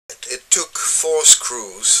It took 4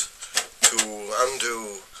 screws to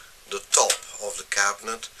undo the top of the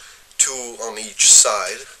cabinet, 2 on each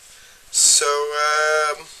side. So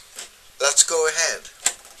let's go ahead.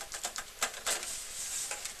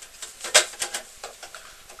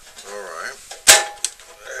 Alright,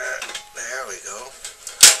 there we go.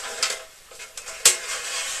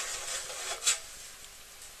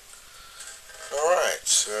 Alright,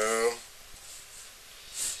 so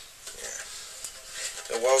yeah,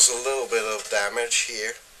 there was a little bit of damage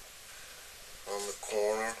here on the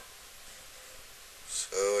corner.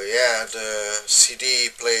 So yeah, the CD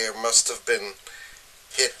player must have been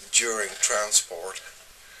hit during transport,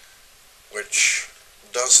 which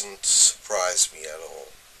doesn't surprise me at all.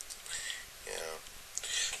 Yeah.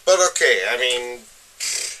 But okay, I mean,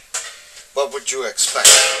 what would you expect?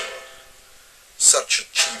 Such a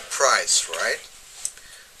cheap price, right?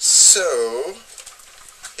 So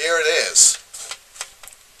here it is.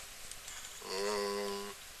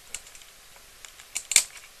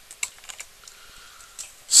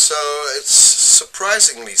 So it's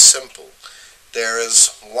surprisingly simple. There is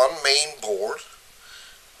one main board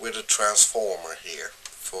with a transformer here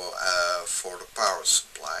for the power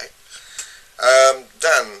supply.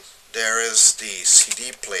 Then there is the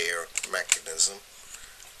CD player mechanism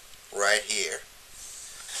right here,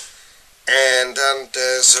 and then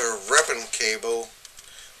there's a ribbon cable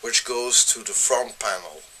which goes to the front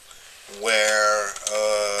panel where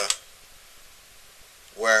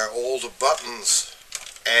all the buttons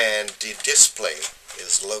and the display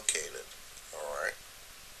is located. Alright,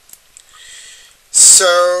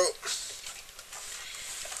 so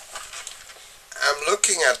I'm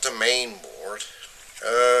looking at the main board,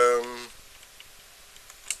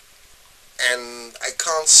 and I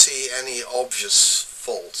can't see any obvious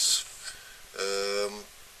faults.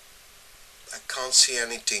 I can't see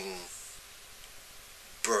anything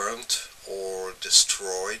burnt or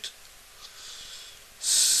destroyed.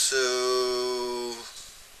 So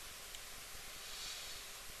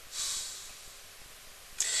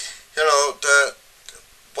you know,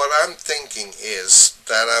 what I'm thinking is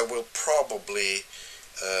that I will probably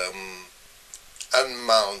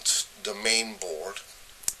unmount the main board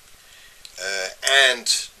and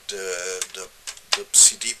the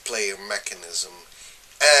CD player mechanism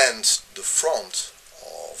and the front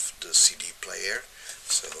of the CD player,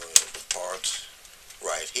 so the part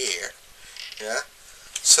right here, yeah,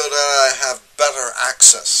 so that I have better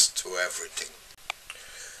access to everything.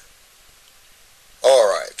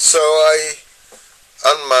 Alright, so I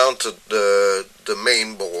unmounted the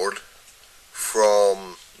main board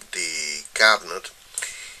from the cabinet,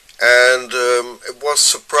 and it was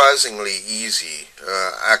surprisingly easy.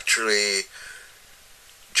 Actually,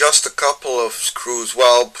 just a couple of screws,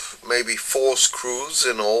 well, maybe 4 screws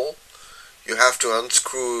in all. You have to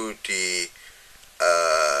unscrew the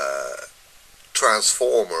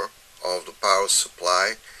transformer of the power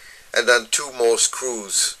supply, and then 2 more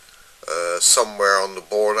screws somewhere on the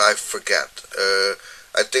board, I forget.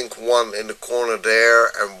 I think one in the corner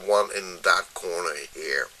there and one in that corner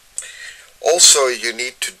here. Also, you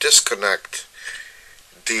need to disconnect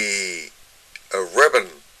the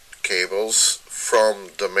ribbon cables from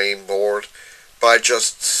the main board by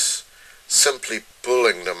just simply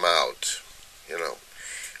pulling them out, you know.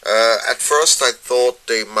 At first I thought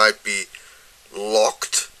they might be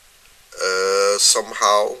locked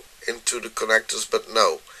somehow into the connectors, but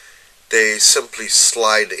no, they simply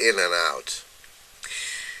slide in and out.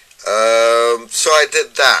 So I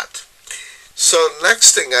did that. So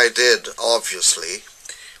next thing I did, obviously,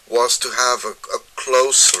 was to have a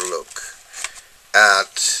closer look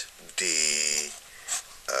at the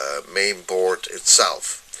main board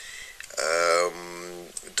itself.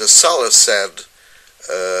 The seller said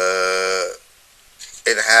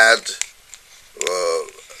it had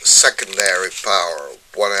secondary power,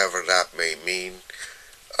 whatever that may mean,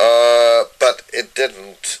 but it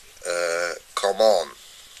didn't come on.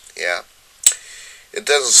 Yeah, it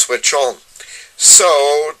doesn't switch on.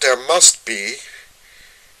 So there must be,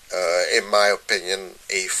 in my opinion,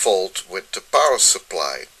 a fault with the power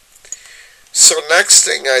supply. So next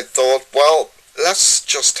thing I thought, well, let's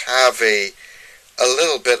just have a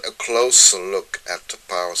little bit a closer look at the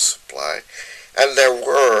power supply. And there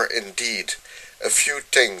were indeed a few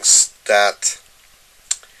things that,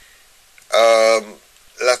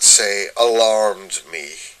 let's say, alarmed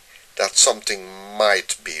me that something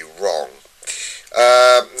might be wrong.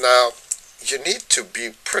 Now, you need to be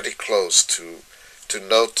pretty close to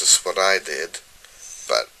notice what I did,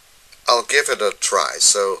 but I'll give it a try.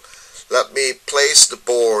 So let me place the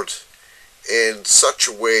board in such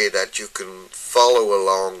a way that you can follow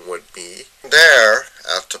along with me. There,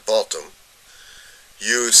 at the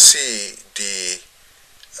you see the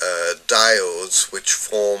diodes which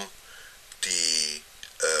form the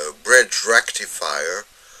bridge rectifier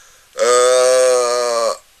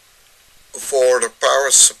for the power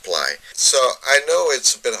supply. So I know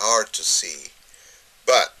it's a bit hard to see,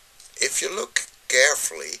 but if you look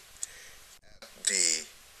carefully at the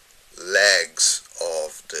legs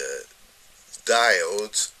of the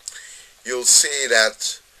diodes, you'll see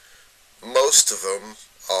that most of them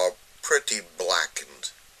are pretty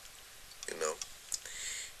blackened, you know,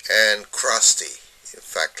 and crusty. In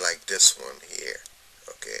fact, like this one here.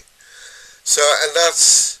 Okay, so and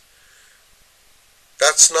that's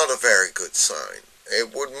not a very good sign.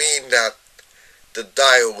 It would mean that the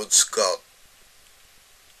diodes got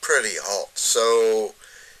pretty hot, so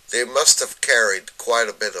they must have carried quite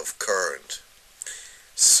a bit of current.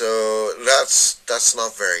 So that's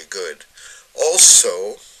not very good.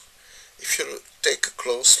 Also, if you take a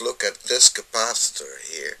close look at this capacitor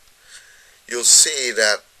here, you'll see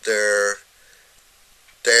that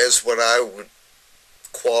there's what I would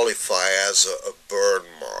qualify as a burn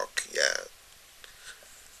mark. Yeah,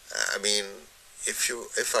 I mean, if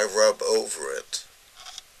I rub over it,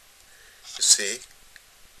 you see,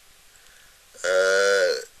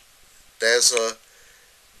 there's the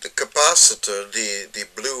capacitor, the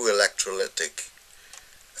blue electrolytic,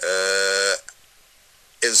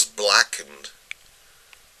 is blackened.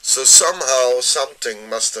 So somehow something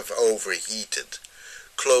must have overheated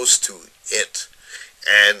close to it,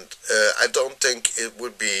 and I don't think it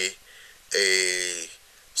would be a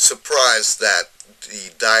surprise that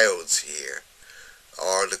the diodes here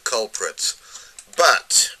are the culprits.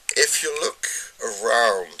 But if you look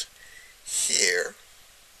around here,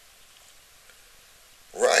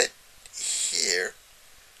 right here,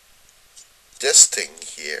 this thing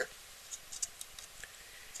here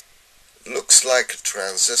looks like a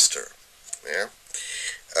transistor, yeah,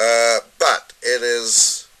 but it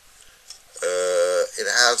is it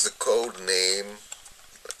has the code name.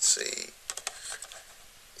 Let's see,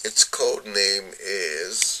 its code name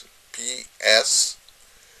is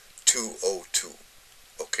PS202.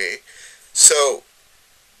 Okay, so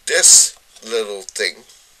this little thing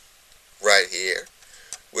right here,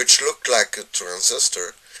 which looked like a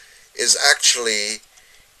transistor, is actually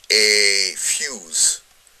a fuse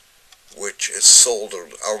which is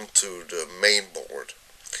soldered onto the main board,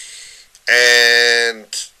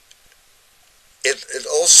 and it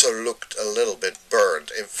also looked a little bit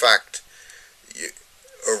burned. In fact,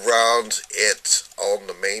 around it on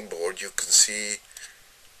the main board you can see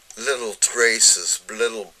little traces,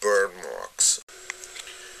 little burn marks.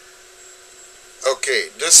 Okay,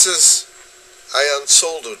 this is, I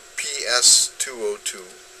unsoldered PS202,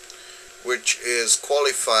 which is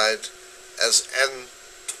qualified as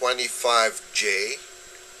N25J.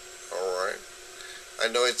 Alright, I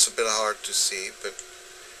know it's a bit hard to see, but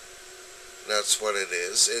that's what it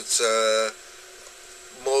is. It's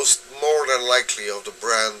more than likely of the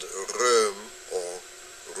brand Röhm or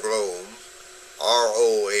Rome,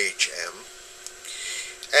 R-O-H-M.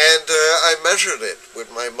 And I measured it with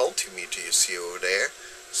my multimeter, you see over there.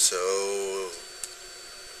 So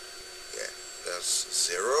yeah, that's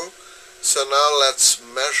 0. So now let's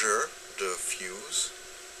measure the fuse.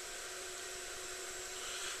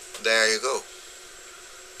 There you go.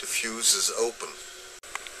 The fuse is open.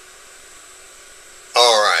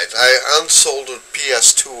 Alright, I unsoldered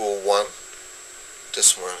PS201.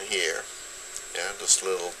 This one here. Yeah, this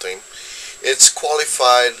little thing. It's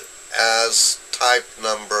qualified as type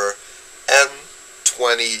number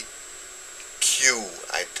N20Q,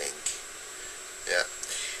 I think. Yeah.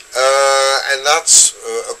 And that's,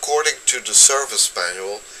 according to the service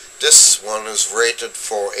manual, this one is rated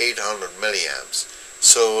for 800 milliamps.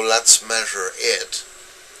 So let's measure it.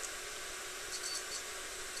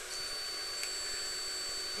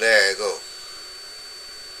 There you go.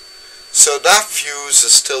 So that fuse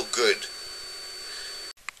is still good.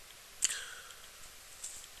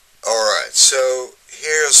 Alright, so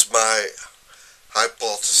here's my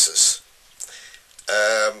hypothesis.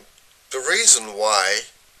 The reason why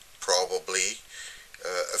probably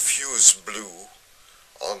a fuse blew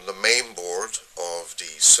on the main board of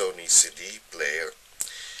the Sony CD player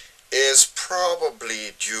is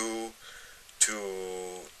probably due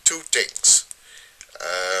to two things.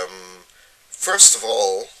 First of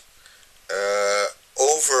all,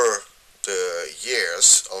 over the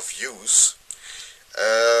years of use,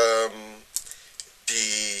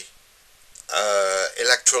 the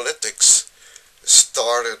electrolytics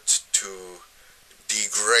started to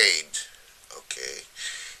degrade, okay,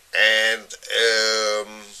 and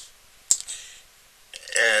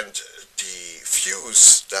the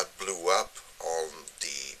fuse that blew up on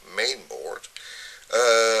main board,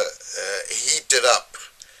 heated up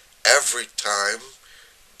every time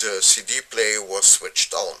the CD player was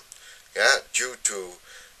switched on, yeah, due to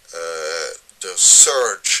the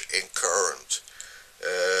surge in current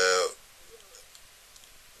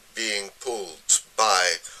being pulled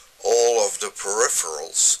by all of the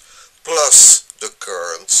peripherals, plus the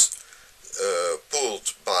currents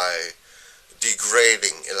pulled by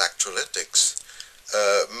degrading electrolytics,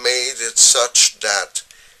 made it such that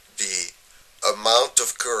the amount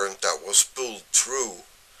of current that was pulled through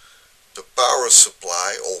the power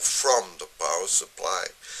supply or from the power supply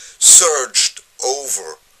surged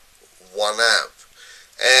over 1 amp,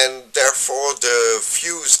 and therefore the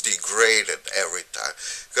fuse degraded every time,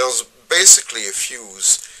 because basically a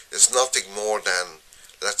fuse is nothing more than,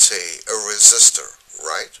 let's say, a resistor,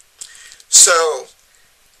 right? So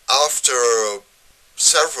after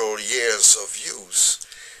several years of use,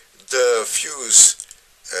 the fuse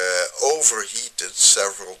overheated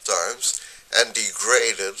several times and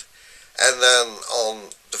degraded, and then on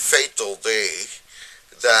the fatal day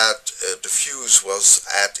that the fuse was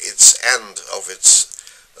at its end of its,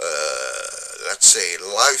 let's say,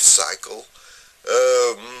 life cycle,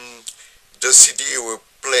 the CD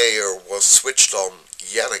player was switched on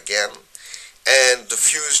yet again, and the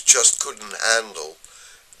fuse just couldn't handle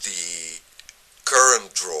the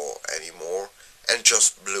current draw anymore and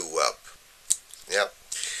just blew up. Yeah.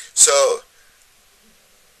 So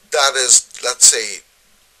that is, let's say,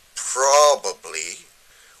 probably,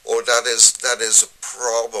 or that is a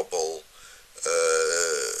probable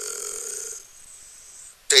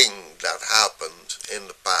thing that happened in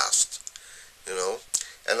the past, you know,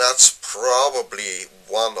 and that's probably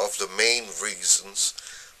one of the main reasons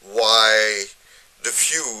why the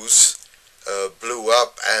fuse blew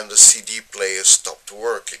up and the CD player stopped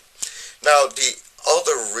working. Now, the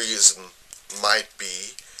other reason might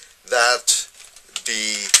be that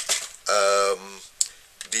the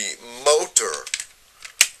motor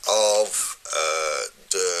of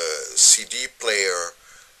the CD player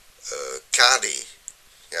caddy,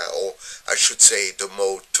 yeah, or I should say the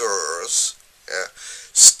motors, yeah,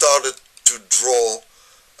 started to draw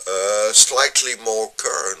slightly more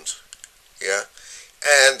current, yeah,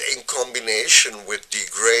 and in combination with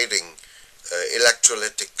degrading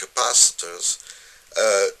electrolytic capacitors,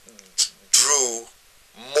 drew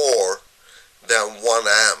more than 1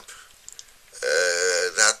 amp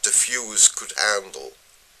that the fuse could handle,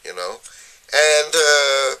 you know. And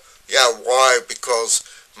yeah, why? Because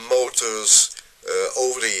motors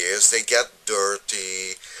over the years, they get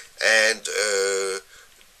dirty, and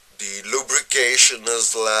the lubrication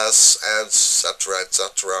is less, etc.,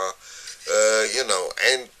 etc., you know,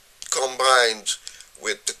 and combined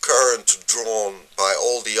with the current drawn by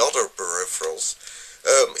all the other peripherals,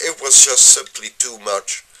 it was just simply too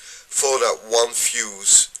much for that one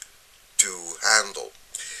fuse to handle.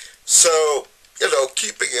 So, you know,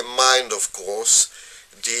 keeping in mind, of course,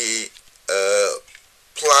 the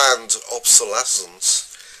planned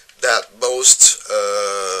obsolescence that most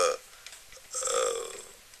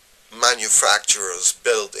manufacturers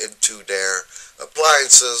build into their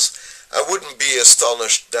appliances, I wouldn't be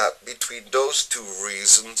astonished that between those two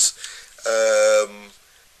reasons,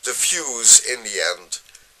 the fuse in the end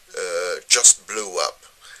just blew up,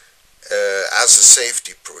 as a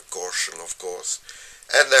safety precaution, of course,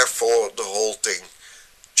 and therefore the whole thing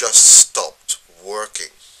just stopped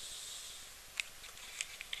working.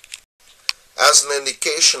 As an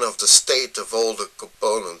indication of the state of all the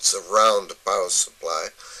components around the power supply,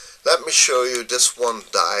 let me show you this one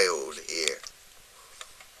diode here,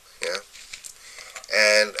 yeah,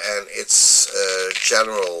 and its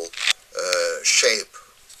general shape.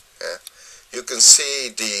 Yeah. You can see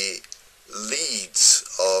the leads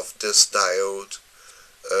of this diode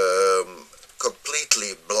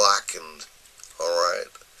completely blackened.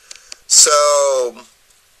 Alright, so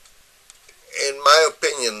in my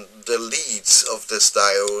opinion, the leads of this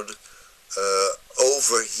diode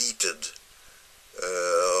overheated,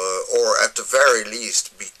 or at the very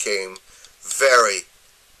least became very,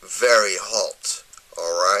 very hot,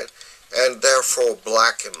 alright, and therefore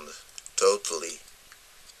blackened totally,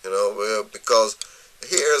 you know, because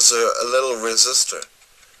here's a little resistor,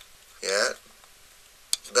 yeah,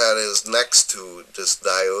 that is next to this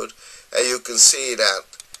diode, and you can see that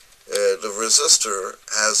the resistor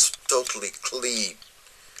has totally clean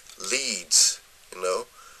leads, you know,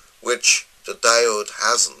 which the diode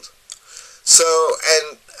hasn't. So,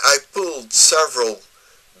 and I pulled several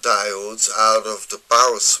diodes out of the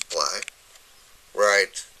power supply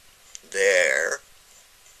right there,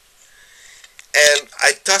 and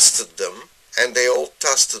I tested them, and they all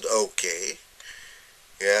tested okay,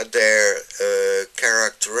 Yeah, their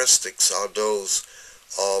characteristics are those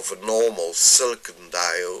of a normal silicon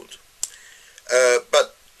diode,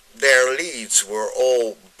 but their leads were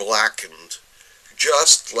all blackened,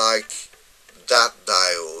 just like that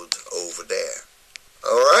diode over there.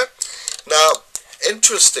 Alright? Now,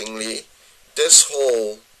 interestingly, this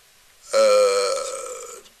whole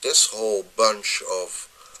bunch of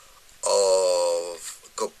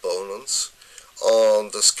components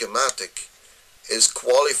on the schematic is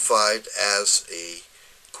qualified as a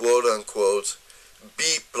quote-unquote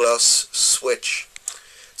B plus switch.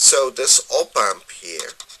 So this op-amp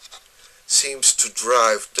here seems to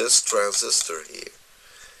drive this transistor here,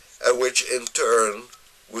 and which in turn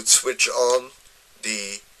would switch on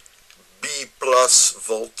the B plus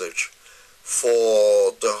voltage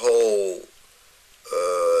for the whole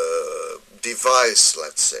device,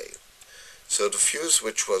 let's say. So the fuse,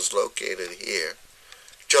 which was located here,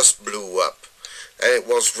 just blew up, and it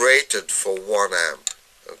was rated for 1 amp.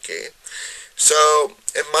 Okay, so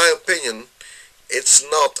in my opinion, it's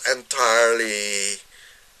not entirely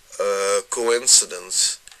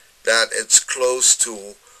coincidence that it's close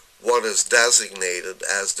to what is designated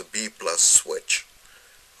as the B plus switch.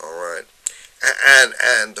 Alright,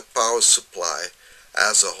 and the power supply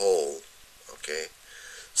as a whole. Okay,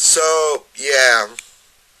 so yeah,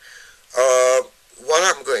 what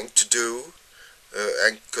I'm going to do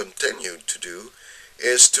and continue to do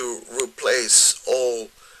is to replace all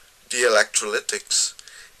the electrolytics,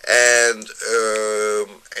 and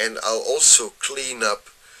I'll also clean up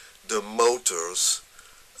the motors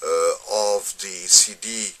of the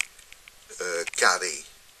CD caddy.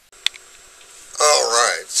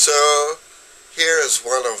 Alright, so here is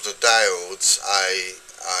one of the diodes I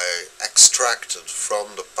extracted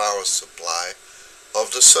from the power supply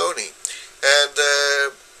of the Sony, and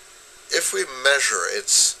if we measure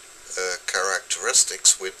its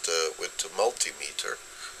characteristics with the multimeter,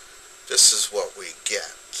 this is what we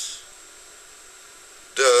get.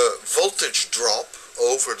 The voltage drop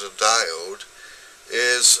over the diode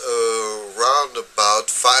is around about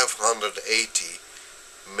 580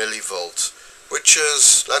 millivolts, which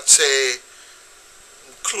is, let's say,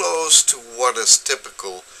 close to what is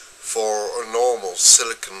typical for a normal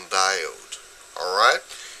silicon diode. Alright,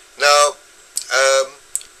 now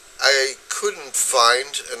I couldn't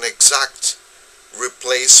find an exact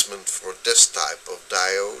replacement for this type of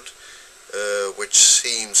diode, which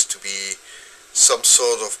seems to be some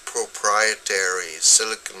sort of proprietary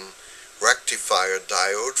silicon rectifier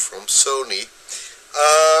diode from Sony,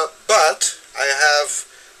 but I have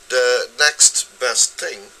the next best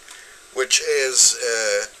thing, which is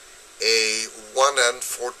a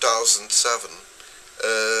 1N4007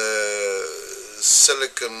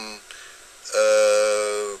 silicon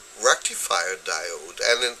rectifier diode,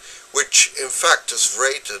 and which in fact is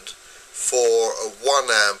rated for a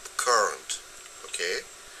 1 amp current. Okay,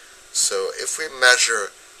 so if we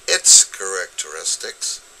measure its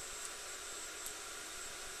characteristics,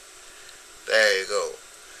 there you go,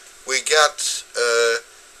 we got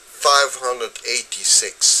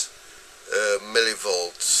 586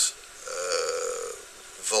 millivolts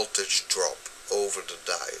voltage drop over the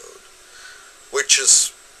diode, which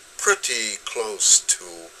is pretty close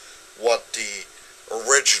to what the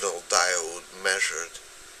original diode measured,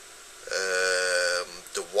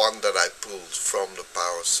 the one that I pulled from the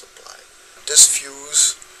power supply. This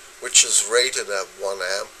fuse, which is rated at 1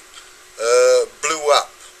 amp, blew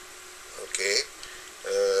up, okay,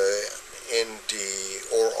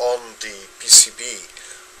 on the PCB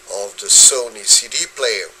of the Sony CD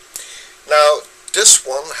player. Now this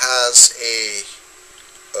one has a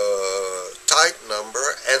type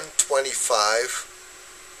number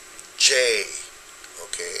N25J.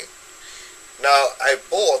 Okay, now I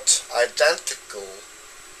bought identical,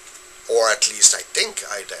 or at least I think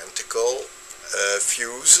identical,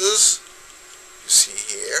 fuses. You see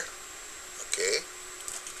here. Okay,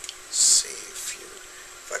 let's see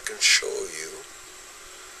if I can show you.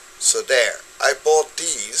 So there, I bought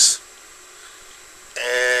these,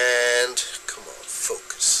 and come on,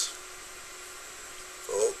 focus,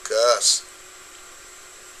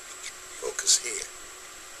 focus here.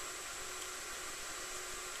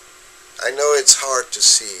 I know it's hard to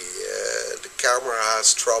see, the camera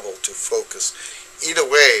has trouble to focus. Either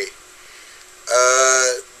way,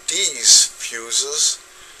 these fuses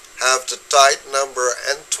have the type number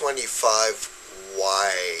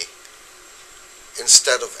N25Y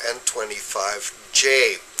instead of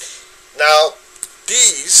N25J. Now,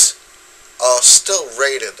 these are still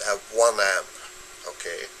rated at 1 amp,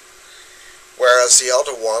 okay, whereas the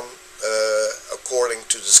other one, according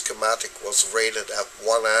to the schematic, was rated at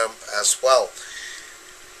 1 amp as well.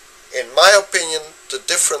 In my opinion, the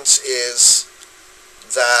difference is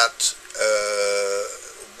that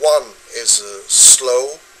one is a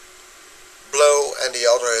slow blow and the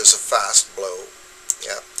other is a fast blow.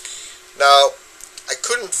 Yeah. Now, I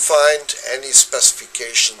couldn't find any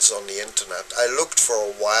specifications on the internet. I looked for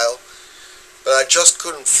a while, but I just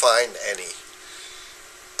couldn't find any.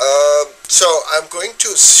 So I'm going to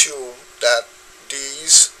assume that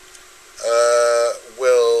these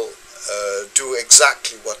will do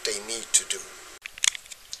exactly what they need to do.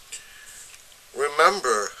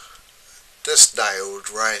 Remember this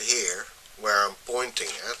diode right here, where I'm pointing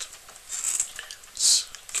at. Let's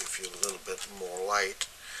give you a little bit more light.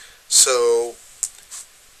 So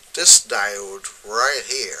this diode right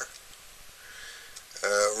here,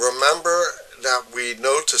 remember that we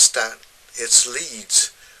noticed that its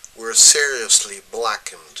leads were seriously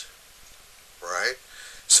blackened, right?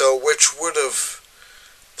 So which would have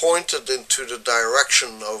pointed into the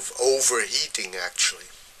direction of overheating actually.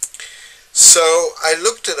 So I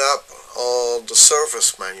looked it up on the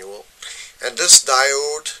service manual, and this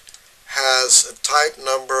diode has a type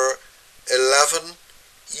number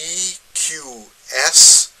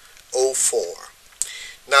 11EQS04.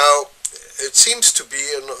 Now, it seems to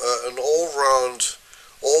be an all-round,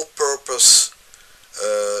 all-purpose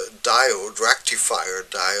diode, rectifier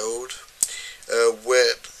diode,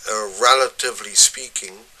 with, relatively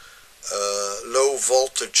speaking, low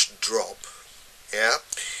voltage drop. Yeah,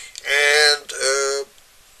 and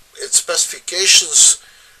its specifications,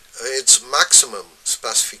 its maximum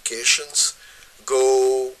specifications,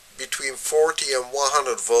 go between 40 and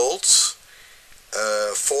 100 volts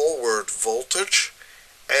forward voltage,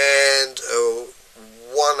 and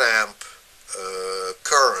 1 amp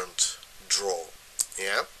current draw,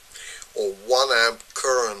 yeah, or 1 amp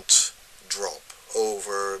current drop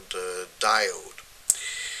over the diode.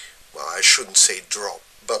 Well, I shouldn't say drop,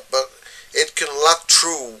 but it can let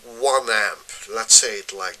through 1 amp, let's say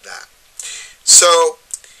it like that. So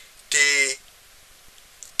the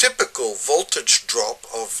typical voltage drop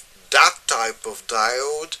of that type of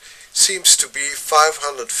diode seems to be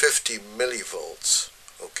 550 millivolts.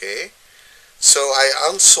 Okay, so I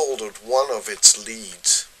unsoldered one of its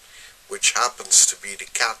leads, which happens to be the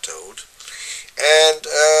cathode, and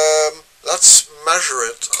let's measure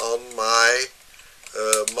it on my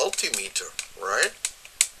multimeter, right?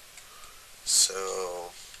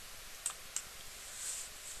 So,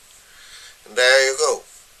 and there you go.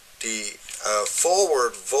 The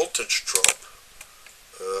forward voltage drop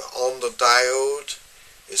on the diode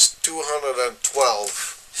is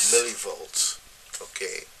 212 millivolts.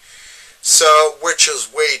 Okay, so which is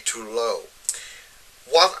way too low.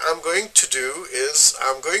 What I'm going to do is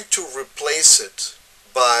I'm going to replace it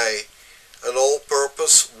by an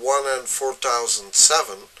all-purpose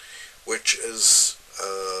 1N4007, which is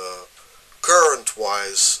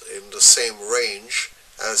current-wise in the same range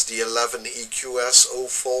as the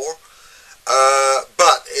 11EQS04,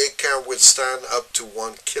 but it can withstand up to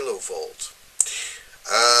 1 kilovolt.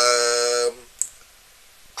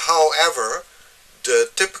 However, the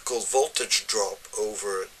typical voltage drop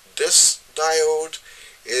over this diode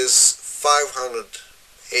is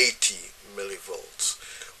 580 millivolts,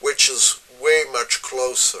 which is way much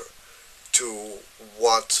closer to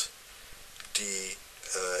what the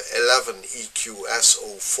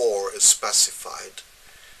 11EQS04 is specified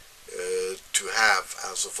to have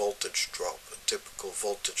as a voltage drop, a typical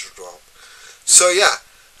voltage drop. So yeah,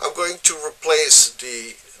 I'm going to replace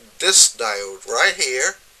this diode right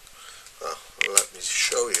here. Let me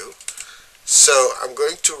show you. So I'm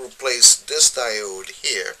going to replace this diode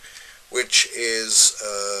here, which is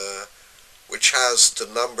which has the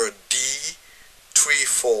number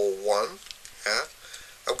D341. Yeah,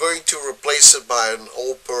 I'm going to replace it by an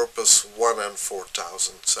all-purpose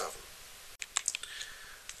 1N4007.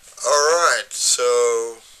 Alright,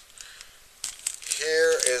 so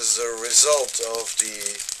here is the result of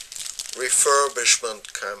the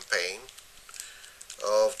refurbishment campaign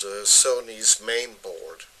of the Sony's main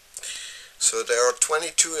board. So there are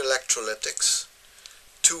 22 electrolytics,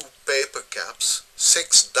 2 paper caps,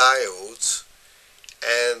 6 diodes,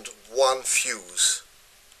 and 1 fuse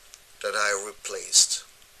that I replaced.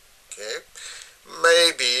 Okay,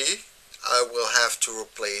 maybe I will have to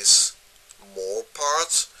replace more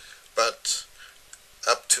parts, but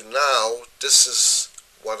up to now this is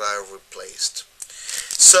what I replaced.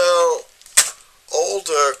 So all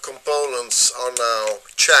the components are now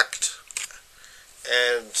checked,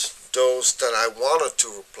 and those that I wanted to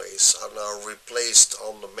replace are now replaced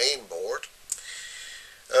on the main board.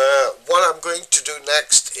 What I'm going to do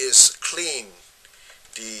next is clean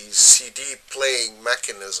the CD playing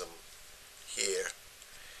mechanism here,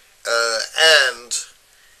 and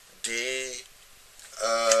the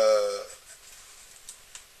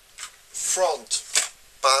front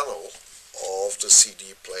panel of the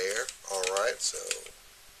CD player. Alright, so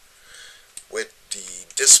with the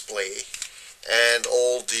display and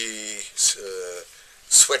all the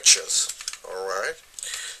switches. Alright,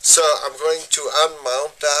 so I'm going to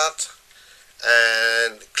unmount that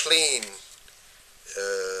and clean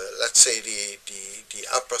let's say the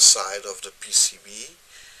upper side of the PCB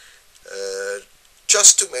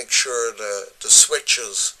just to make sure the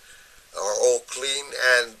switches are all clean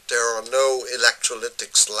and there are no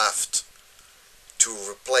electrolytics left to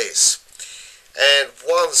replace. And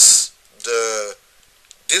once the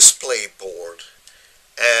display board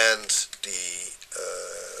and the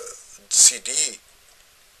CD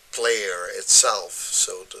player itself,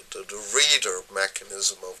 so the reader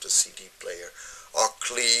mechanism of the CD player, are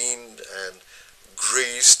cleaned and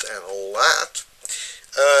greased and all that,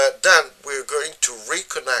 then we're going to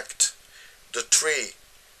reconnect the three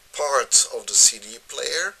parts of the CD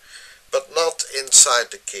player, but not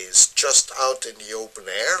inside the case, just out in the open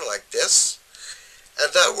air like this.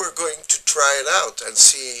 And then we're going to try it out and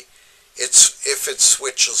see if it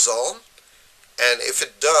switches on, and if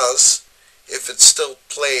it does, if it still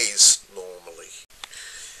plays normally.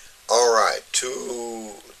 Alright,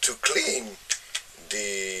 to clean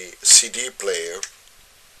the CD player,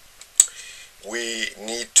 we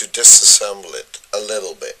need to disassemble it a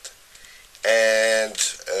little bit. And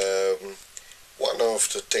one of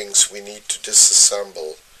the things we need to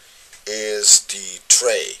disassemble is the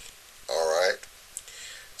tray. Alright,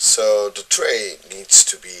 so the tray needs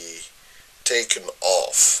to be taken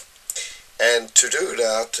off, and to do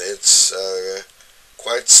that it's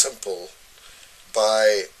quite simple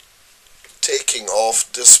by taking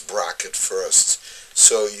off this bracket first.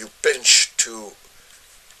 So you pinch two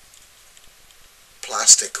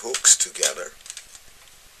plastic hooks together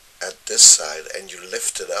at this side and you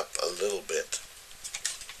lift it up a little bit,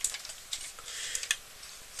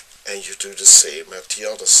 and you do the same at the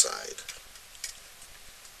other side.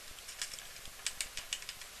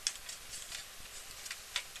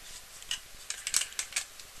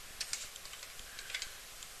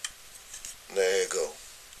 There you go.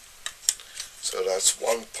 So that's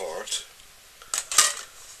one part.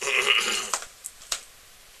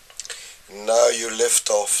 Now you lift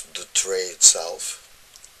off the tray itself.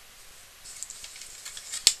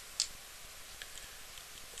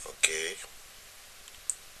 Okay.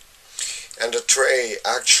 And the tray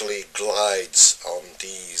actually glides on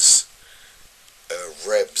these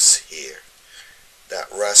ribs here that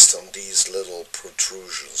rest on these little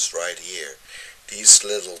protrusions right here, these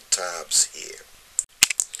little tabs here.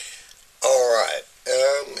 Alright,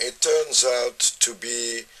 it turns out to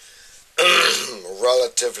be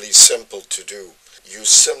relatively simple to do. You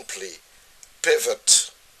simply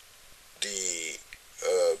pivot the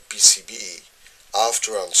PCB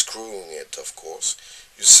after unscrewing it, of course.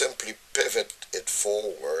 You simply pivot it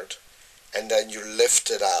forward and then you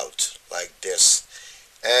lift it out like this,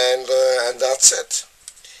 and that's it.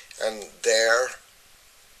 And there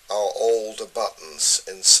are all the buttons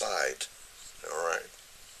inside. Alright,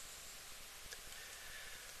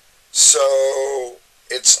 so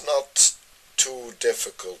it's not too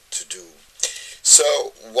difficult to do.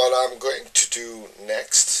 So what I'm going to do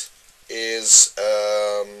next is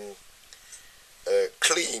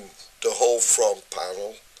clean the whole front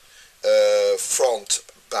panel, front,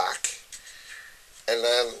 back, and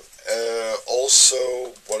then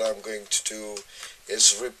also what I'm going to do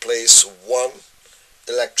is replace one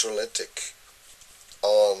electrolytic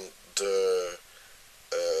on the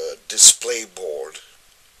display board,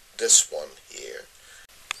 this one here.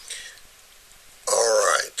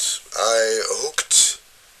 Alright, I hooked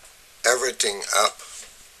everything up,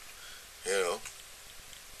 you know,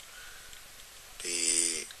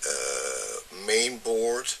 the main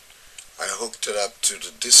board, I hooked it up to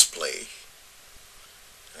the display,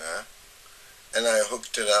 and I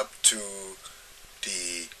hooked it up to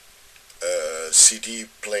the CD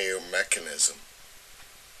player mechanism.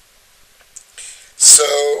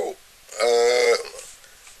 So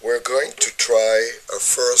we're going to try a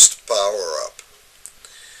first power up.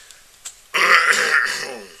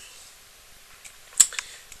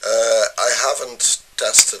 I haven't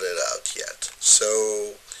tested it out yet, so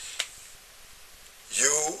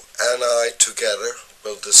you and I together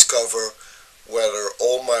will discover whether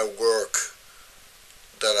all my work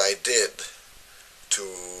that I did to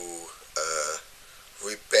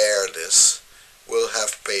repair this will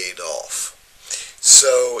have paid off.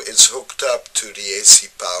 So it's hooked up to the AC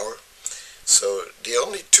power. So the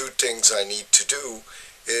only two things I need to do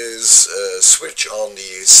is switch on the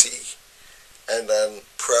AC and then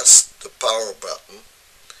press the power button,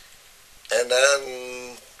 and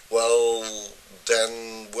then, well,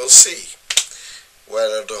 then we'll see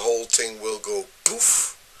whether the whole thing will go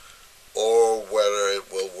poof or whether it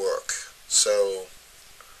will work. So,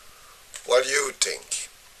 what do you think?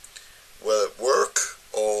 Will it work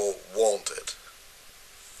or won't it?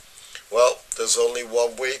 Well, there's only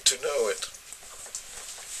one way to know it.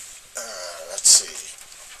 Let's see.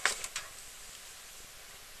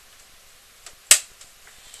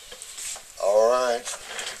 Alright,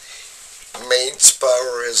 mains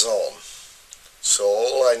power is on. So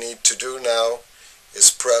all I need to do now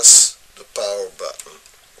is press the power button,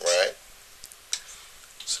 right?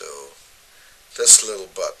 So this little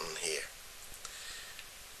button here.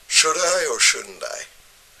 Should I or shouldn't I?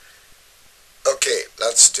 Okay,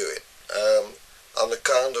 let's do it. On the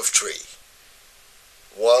count of 3.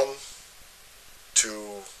 1,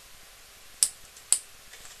 2,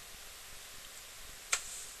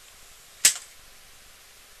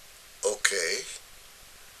 okay.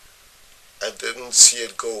 I didn't see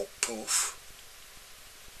it go poof.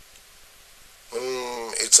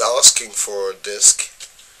 It's asking for a disk.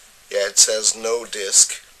 Yeah, it says no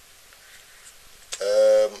disk.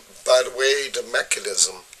 By the way, the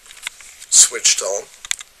mechanism switched on.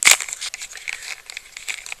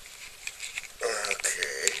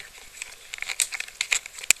 Okay.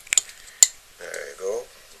 There you go.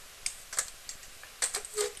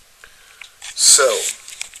 So,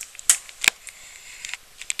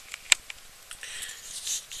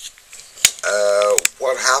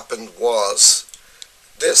 what happened was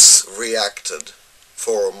this reacted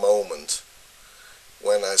for a moment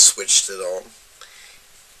when I switched it on,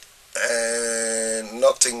 and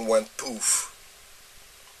nothing went poof.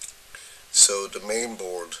 So the main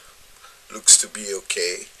board looks to be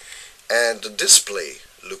okay, and the display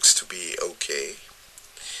looks to be okay.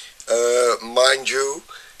 Mind you,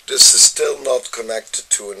 this is still not connected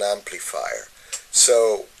to an amplifier,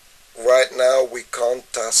 so right now we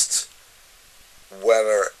can't test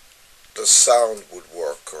whether the sound would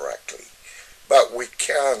work correctly, but we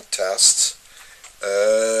can test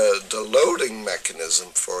the loading mechanism,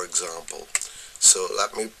 for example. So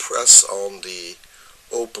let me press on the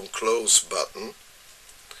open close button.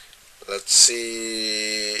 Let's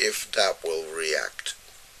see if that will react.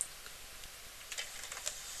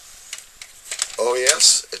 Oh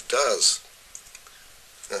yes, it does.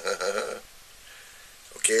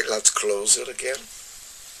 Okay, let's close it again.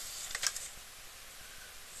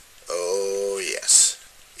 Oh yes,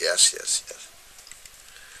 yes.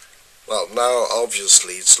 Well, now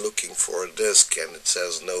obviously it's looking for a disk and it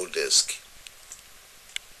says no disk.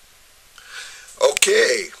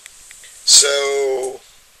 Okay, so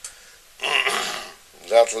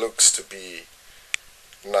that looks to be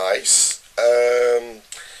nice.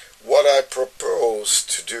 What I propose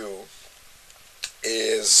to do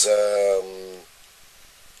is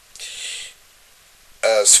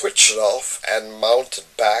switch it off and mount it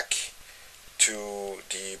back to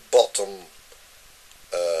the bottom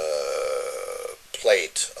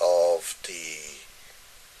plate of the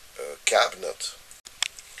cabinet.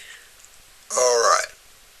 Alright,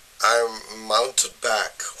 I mounted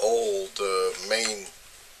back all the main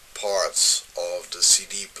parts of the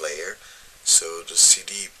CD player, so the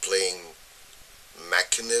CD playing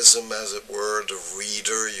mechanism, as it were, the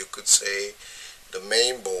reader you could say, the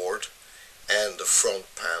main board and the front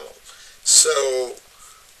panel. So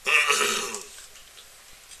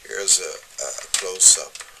here's a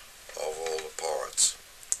close-up of all the parts.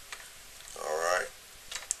 Alright,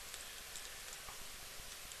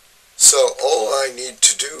 so all I need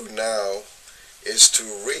to do now is to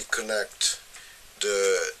reconnect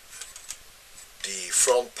the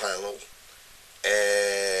front panel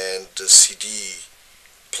and the CD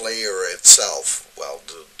player itself, well,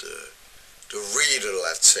 the reader,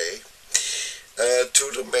 let's say,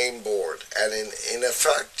 to the main board. And in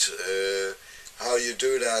effect, how you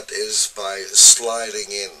do that is by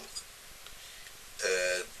sliding in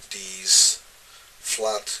these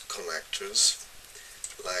flat connectors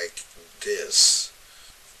like this,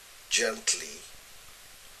 gently.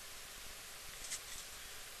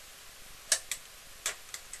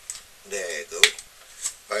 There you go.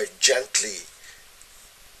 By gently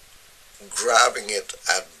grabbing it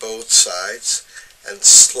at both sides and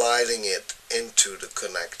sliding it into the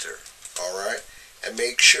connector. Alright? And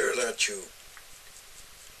make sure that you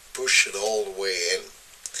push it all the way in.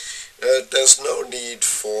 There's no need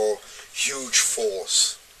for huge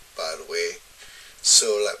force, by the way.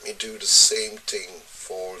 So let me do the same thing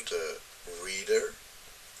for the reader.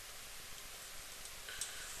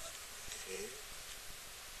 Okay.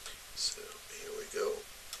 So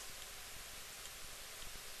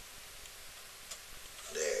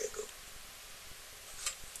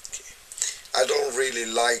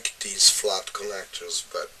really like these flat connectors,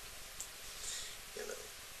 but you know,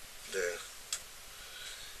 they're,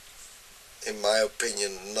 in my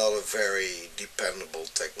opinion, not a very dependable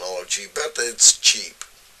technology, but it's cheap.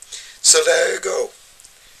 So there you go,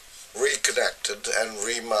 reconnected and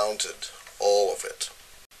remounted all of it.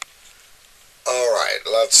 Alright,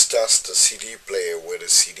 let's test the CD player with a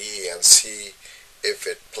CD and see if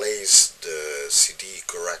it plays the CD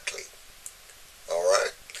correctly.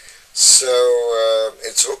 Alright, so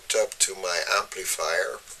it's hooked up to my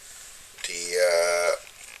amplifier, the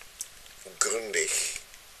Grundig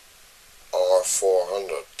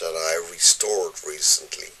R400 that I restored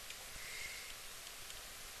recently,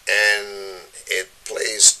 and it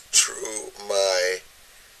plays through my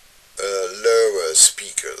lower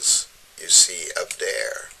speakers. You see up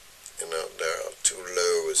there, there are two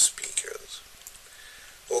lower speakers.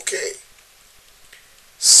 Okay,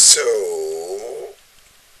 so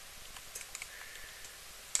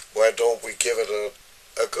why don't we give it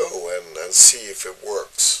a go and see if it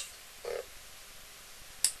works.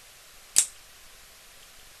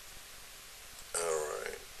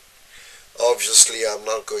 Alright, obviously I'm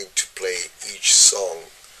not going to play each song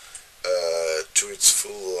to its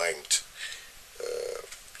full length.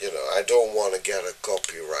 I don't want to get a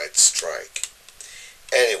copyright strike.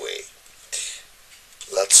 Anyway,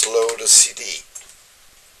 let's load a CD.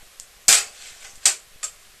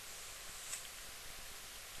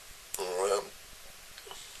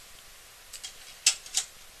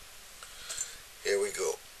 Here we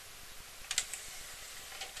go.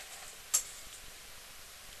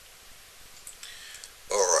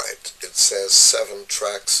 Alright, it says 7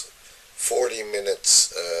 tracks, 40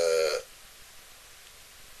 minutes,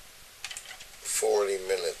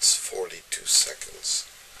 42 seconds.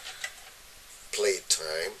 Play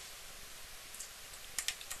time.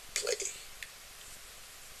 Play.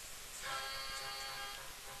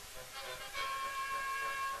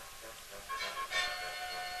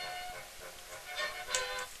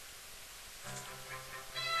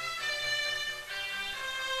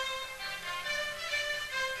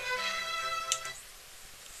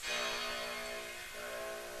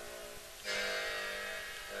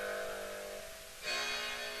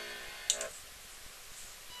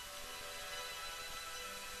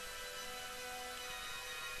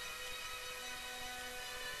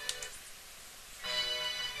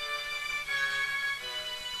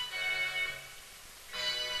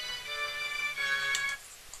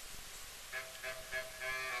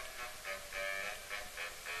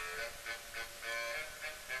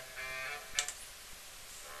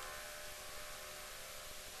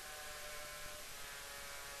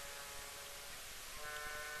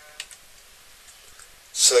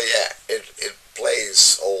 So yeah, it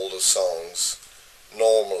plays all the songs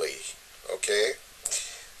normally, okay?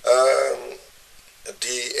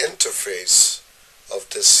 The interface of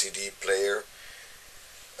this CD player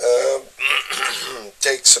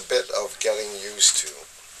takes a bit of getting used to.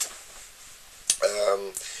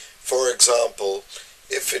 For example,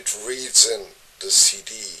 if it reads in the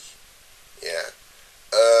CD, yeah,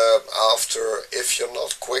 if you're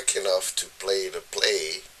not quick enough to play the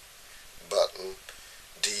play button,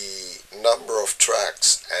 the number of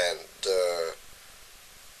tracks and the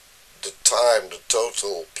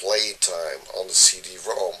total play time on the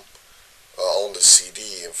CD-ROM, on the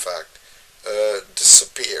CD in fact,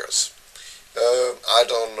 disappears. I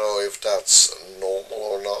don't know if that's normal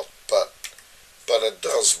or not, but it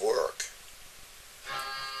does work.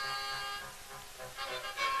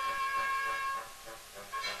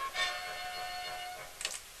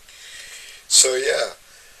 So yeah,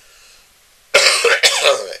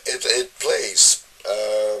 it plays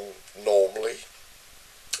normally.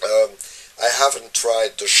 I haven't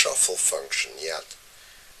tried the shuffle function yet,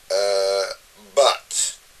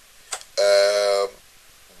 but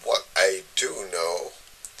what I do know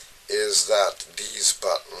is that these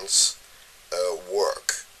buttons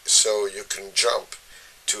work, so you can jump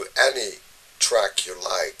to any track you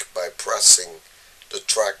like by pressing the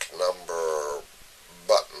track number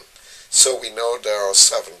button. So we know there are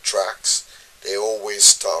 7 tracks. They always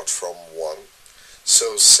start from 1.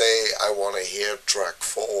 So say I want to hear track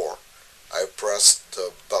 4, I press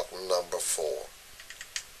the button number 4.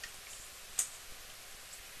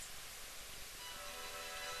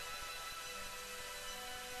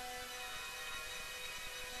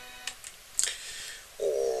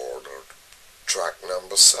 Or the track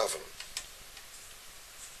number 7.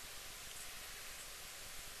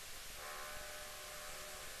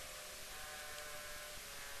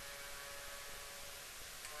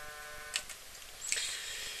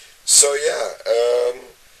 So yeah,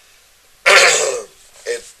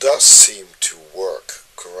 it does seem to work.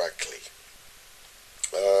 exactly.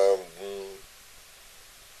 Um,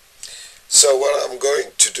 so what I'm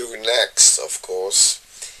going to do next, of course,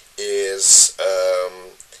 is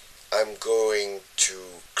I'm going to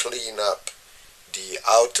clean up the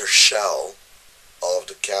outer shell of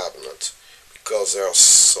the cabinet because there are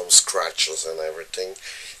some scratches and everything.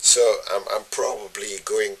 So I'm probably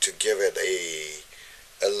going to give it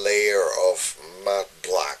a layer of matte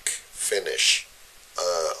black finish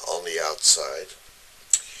on the outside.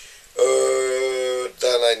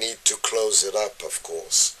 Then I need to close it up, of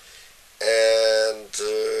course, and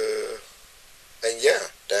yeah,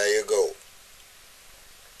 there you go.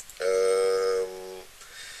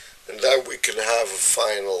 And then we can have a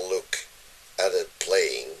final look at it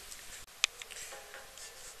playing.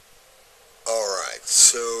 Alright,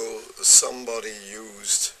 so somebody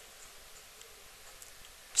used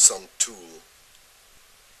some tool,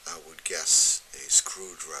 I would guess a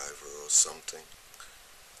screwdriver or something,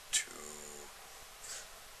 to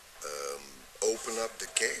open up the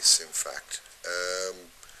case, in fact.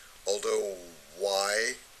 Although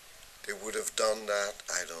why they would have done that,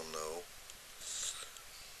 I don't know.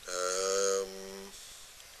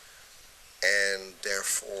 And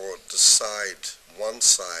therefore the one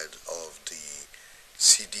side of the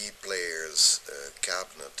CD player's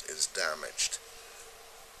cabinet is damaged.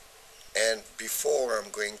 And before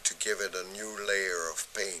I'm going to give it a new layer of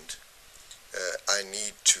paint, I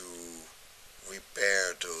need to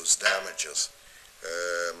repair those damages.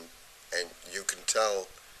 And you can tell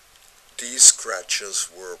these scratches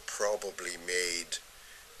were probably made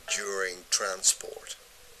during transport.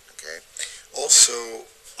 Okay. Also,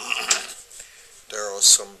 there are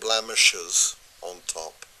some blemishes on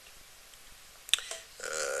top.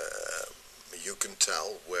 You can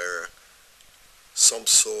tell where some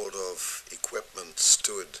sort of equipment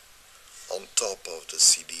stood on top of the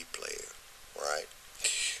CD player, right?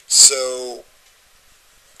 So,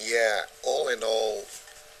 yeah, all in all,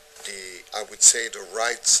 I would say the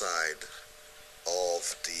right side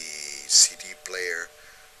of the CD player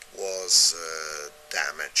was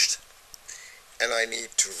damaged, and I need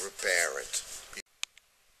to repair it.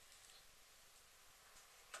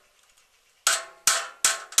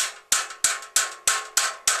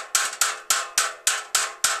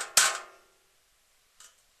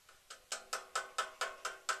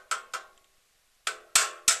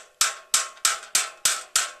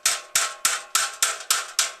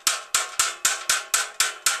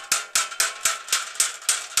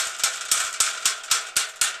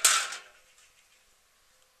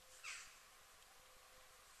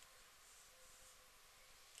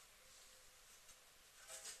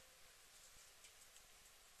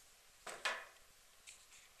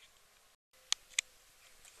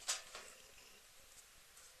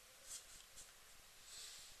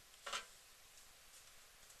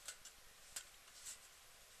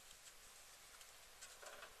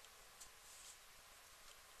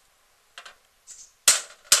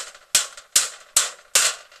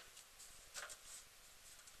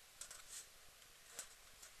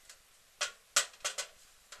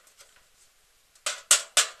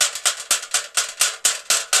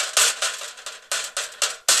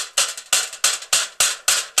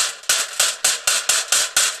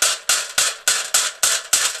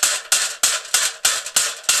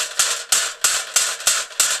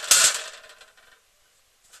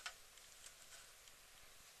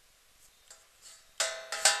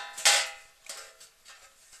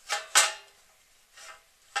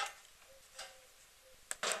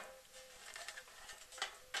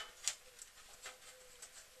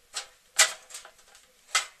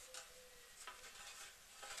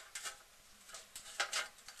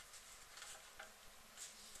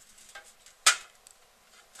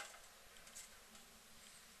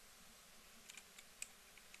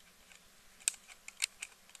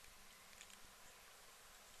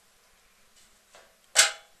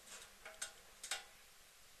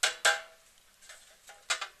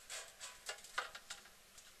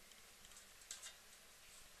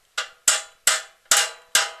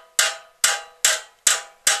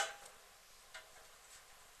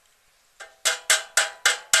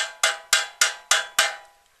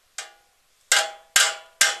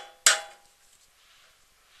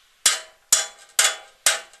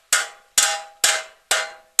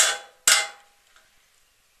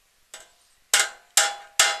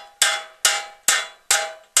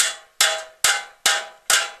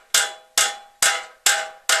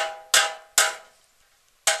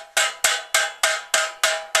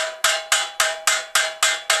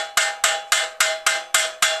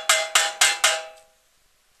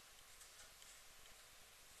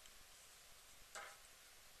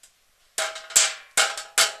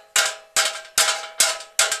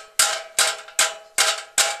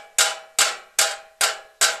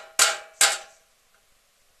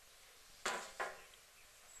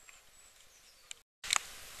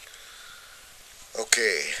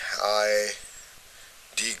 Okay, I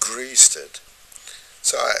degreased it.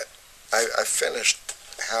 So I finished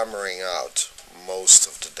hammering out most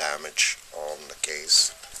of the damage on the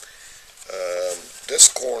case. This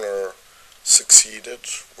corner succeeded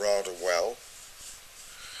rather well.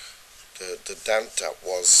 The dent that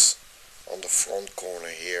was on the front corner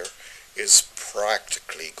here is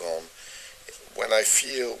practically gone. When I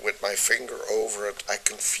feel with my finger over it, I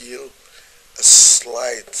can feel a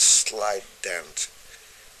slight dent,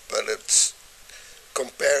 but it's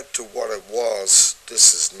compared to what it was,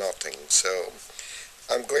 this is nothing. So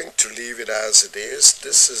I'm going to leave it as it is.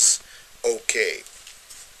 This is okay.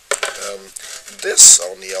 This,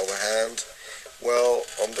 on the other hand, well,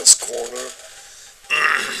 on this corner,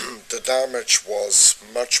 the damage was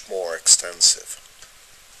much more extensive.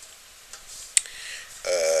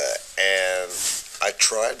 And I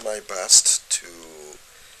tried my best to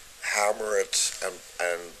hammer it and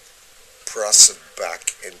press it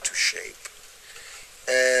back into shape.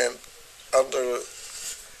 And under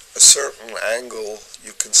a certain angle,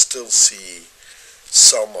 you can still see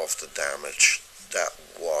some of the damage that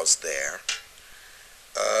was there.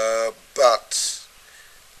 But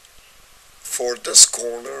for this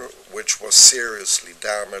corner, which was seriously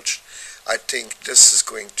damaged, I think this is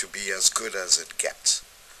going to be as good as it gets.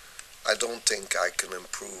 I don't think I can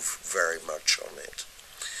improve very much on it.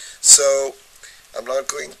 So I'm not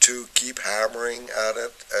going to keep hammering at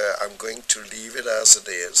it. I'm going to leave it as it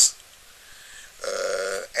is.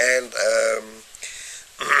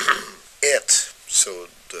 So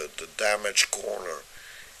the damaged corner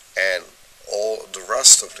and all the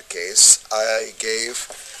rest of the case, I gave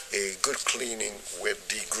a good cleaning with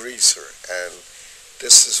degreaser, and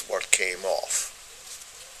this is what came off.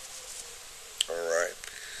 Alright,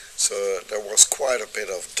 so there was quite a bit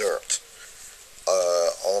of dirt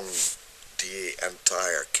on the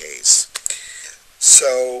entire case.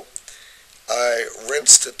 So I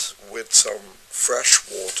rinsed it with some fresh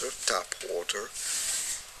water, tap water,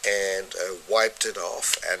 and wiped it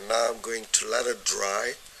off, and now I'm going to let it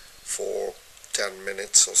dry for 10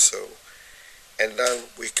 minutes or so, and then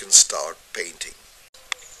we can start painting.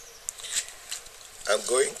 I'm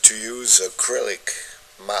going to use acrylic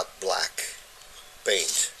matte black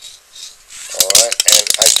paint. Alright, and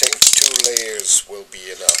I think 2 layers will be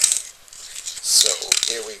enough. So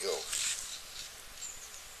here we go.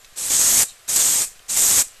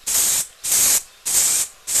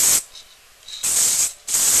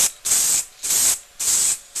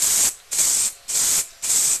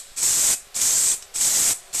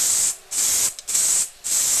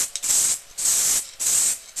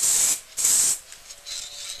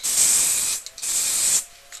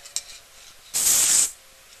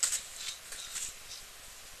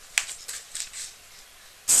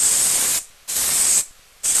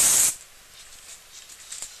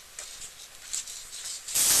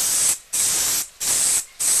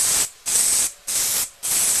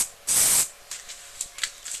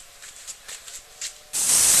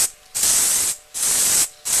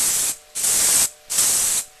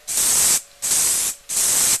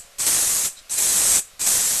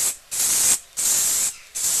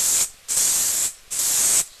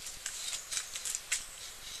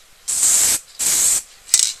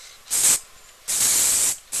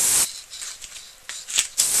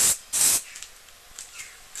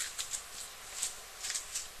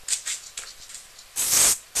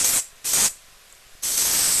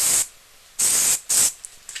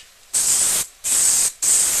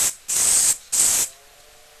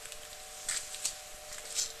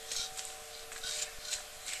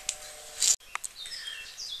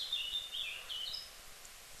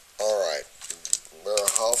 Alright, about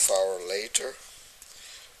a half hour later,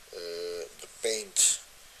 the paint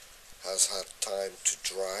has had time to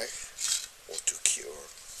dry, or to cure,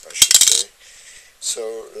 I should say.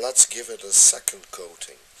 So let's give it a second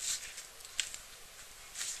coating.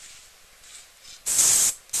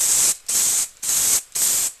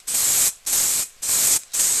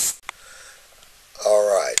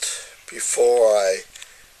 Alright, before I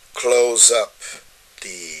close up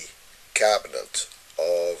the cabinet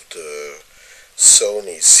of the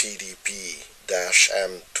Sony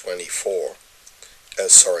CDP-M42,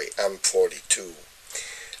 M42,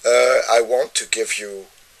 I want to give you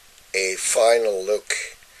a final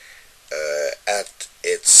look at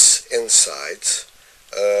its insides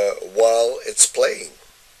while it's playing.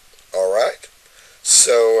 Alright,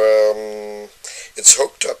 so it's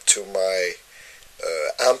hooked up to my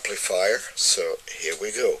amplifier, so here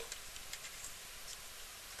we go.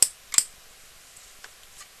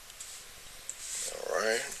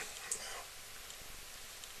 Alright.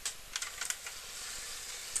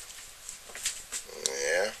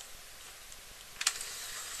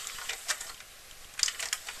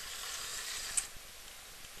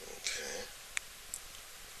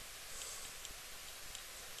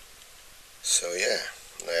 So yeah,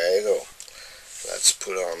 there you go. Let's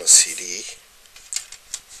put on a CD.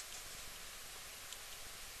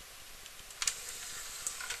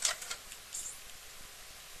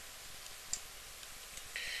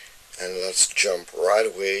 And let's jump right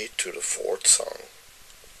away to the fourth song.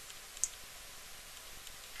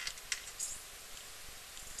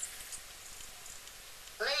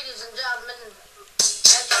 Ladies and gentlemen, as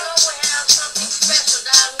you know, we have something special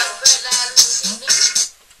down here in the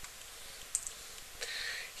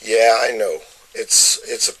Yeah, I know.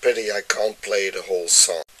 It's a pity I can't play the whole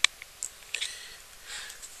song.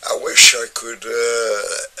 I wish I could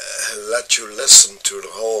let you listen to the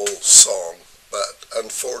whole song, but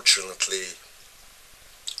unfortunately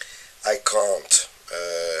I can't.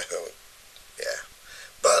 Yeah,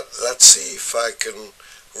 but let's see if I can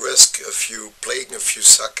risk playing a few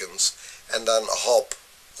seconds and then hop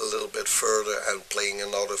a little bit further and playing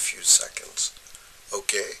another few seconds.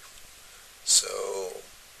 Okay, so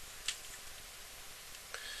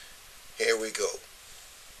here we go.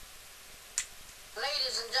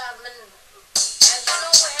 Ladies and gentlemen, as you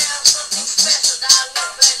know, we have something special down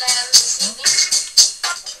here in CD.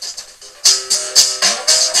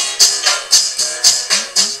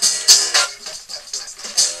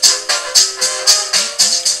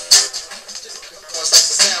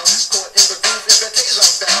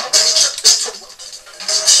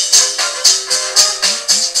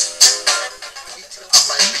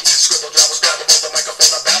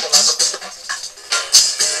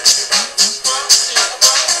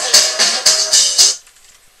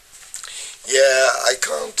 Yeah,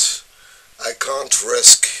 I can't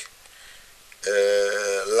risk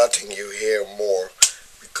letting you hear more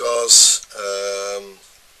because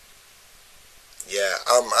yeah,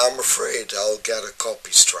 I'm afraid I'll get a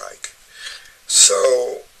copy strike.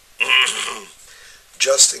 So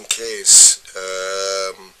just in case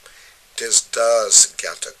this does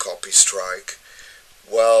get a copy strike,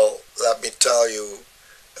 well, let me tell you,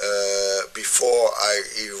 before I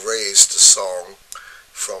erase the song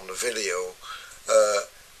from the video,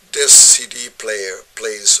 this CD player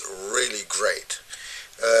plays really great.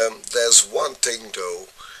 There's one thing though,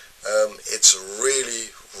 it's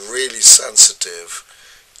really sensitive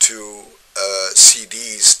to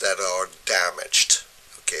CDs that are damaged.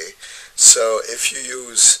 Okay, so if you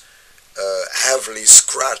use heavily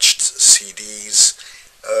scratched CDs,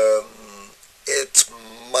 it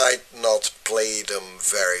might not play them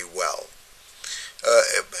very well.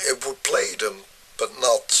 It would play them, but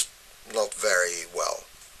not very well.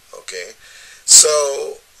 Okay,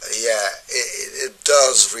 so yeah, it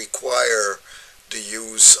does require the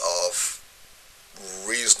use of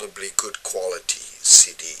reasonably good quality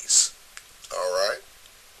CDs. Alright,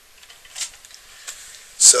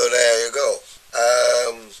 so there you go.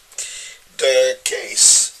 The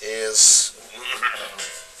case is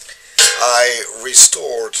I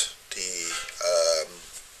restored the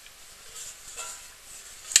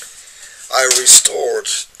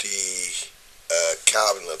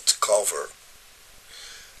cabinet cover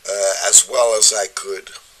as well as I could,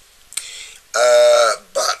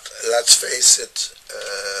 but let's face it,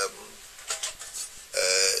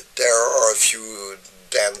 there are a few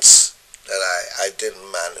dents that I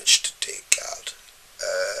didn't manage to take out.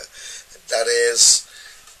 That is,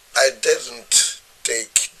 I didn't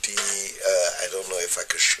take the, I don't know if I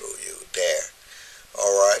could show you there.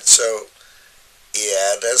 Alright, so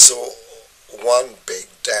yeah, there's one big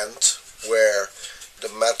dent where the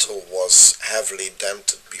metal was heavily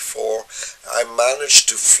dented before. I managed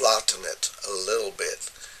to flatten it a little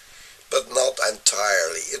bit, but not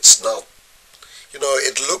entirely. It's not, you know,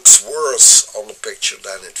 it looks worse on the picture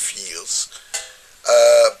than it feels,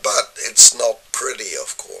 but it's not pretty,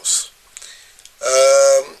 of course.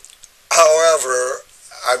 However,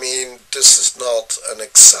 I mean, this is not an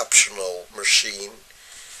exceptional machine,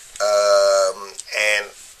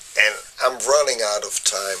 and I'm running out of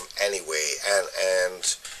time anyway,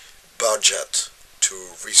 and budget to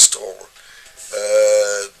restore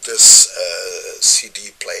this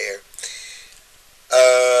CD player,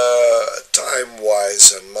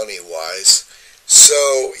 time-wise and money-wise.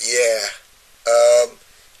 So yeah,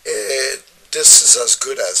 this is as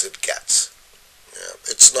good as it gets. Yeah,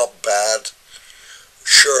 it's not bad.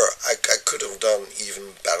 Sure, I could have done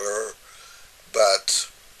even better, but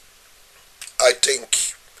I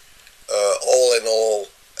think all in all,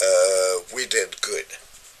 we did good.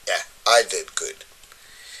 Yeah, I did good.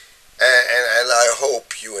 And I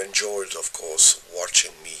hope you enjoyed, of course,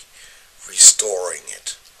 watching me restoring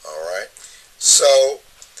it. Alright? So,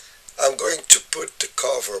 I'm going to put the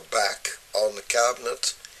cover back on the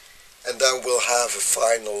cabinet, and then we'll have a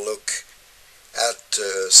final look at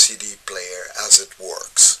the CD player as it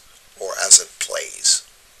works or as it plays.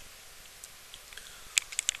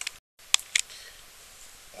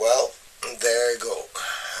 Well, there you go.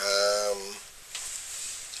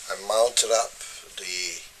 I mounted up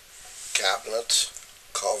the cabinet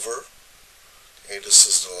cover. Okay, this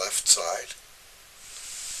is the left side.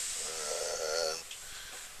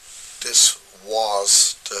 This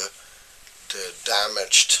was the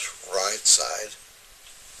damaged right side.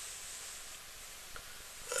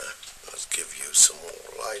 Let's give you some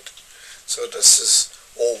more light. So this is,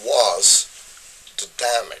 or was, the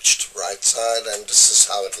damaged right side, and this is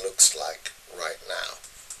how it looks like right now.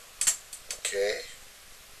 Okay,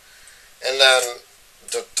 and then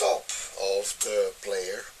the top of the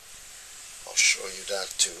player, I'll show you that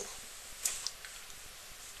too.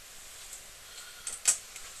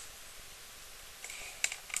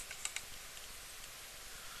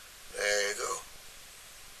 There you go.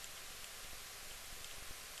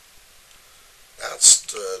 That's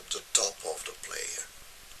the top of the player.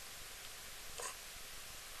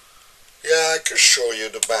 Yeah, I can show you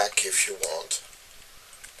the back if you want.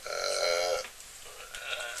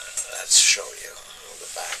 Let's show you the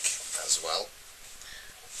back as well.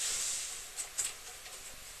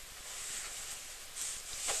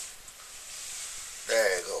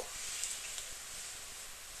 There you go.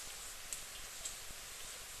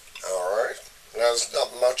 Alright, there's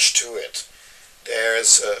not much to it.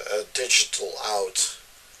 There's a digital out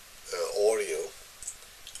audio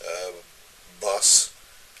bus.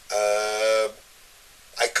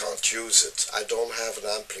 I can't use it. I don't have an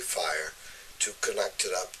amplifier to connect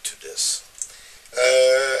it up to this.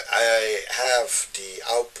 I have the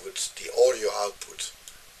output, the audio output,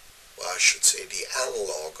 well, I should say the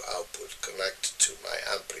analog output connected to my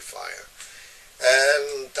amplifier.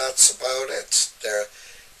 And that's about it. There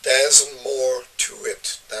isn't more to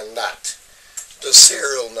it than that. The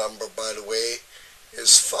serial number, by the way,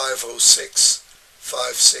 is 506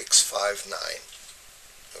 5659.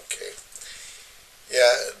 Okay.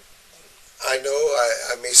 Yeah, I know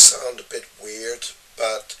I may sound a bit weird,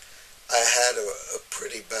 but I had a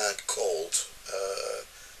pretty bad cold a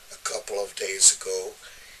couple of days ago,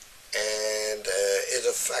 and it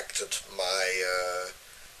affected my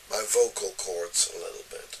vocal cords a little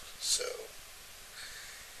bit. So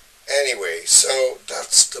anyway, so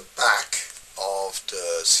that's the back of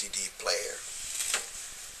the CD player.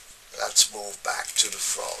 Let's move back to the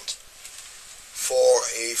front for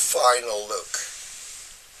a final look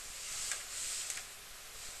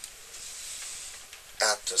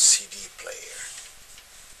at the CD player,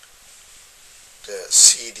 the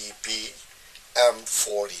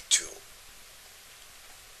CDP-M42.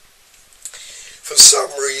 For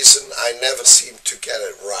some reason I never seem to get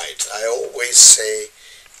it right. I always say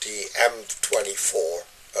the M24.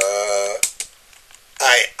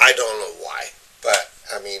 I don't know why, but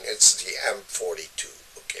I mean it's the M42,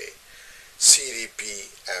 okay?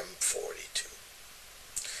 CDP-M42.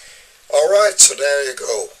 Alright, so there you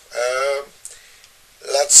go.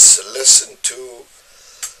 Let's listen to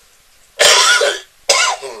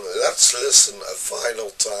let's listen a final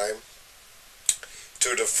time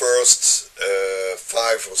to the first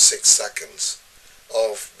 5 or 6 seconds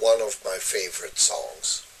of one of my favorite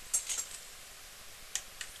songs.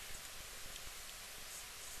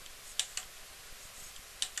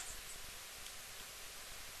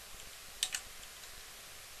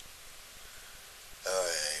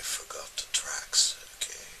 I forgot the tracks,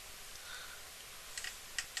 okay.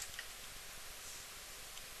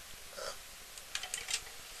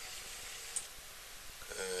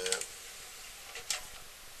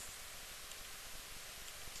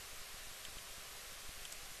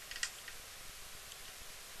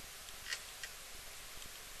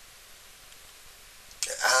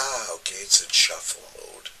 Okay, it's in shuffle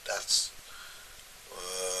mode. That's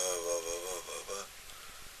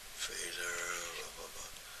fader.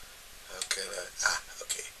 How can I?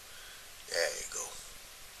 Okay. There you go.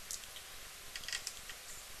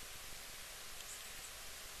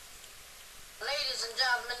 Ladies and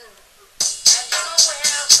gentlemen, as you know, we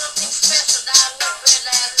have something special down here,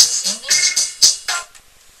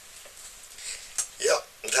 Yep,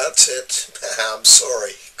 that's it. I'm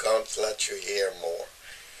sorry, can't let you hear more.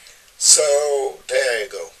 So there you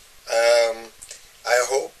go. I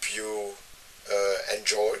hope you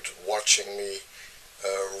enjoyed watching me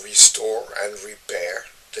restore and repair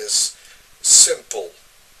this simple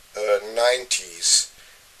 90s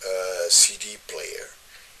CD player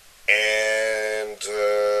and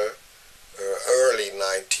early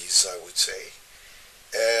 90s, I would say.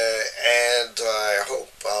 And I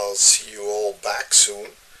hope I'll see you all back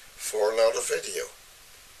soon for another video.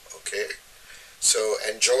 Okay? So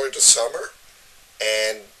enjoy the summer,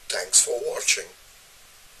 and thanks for watching.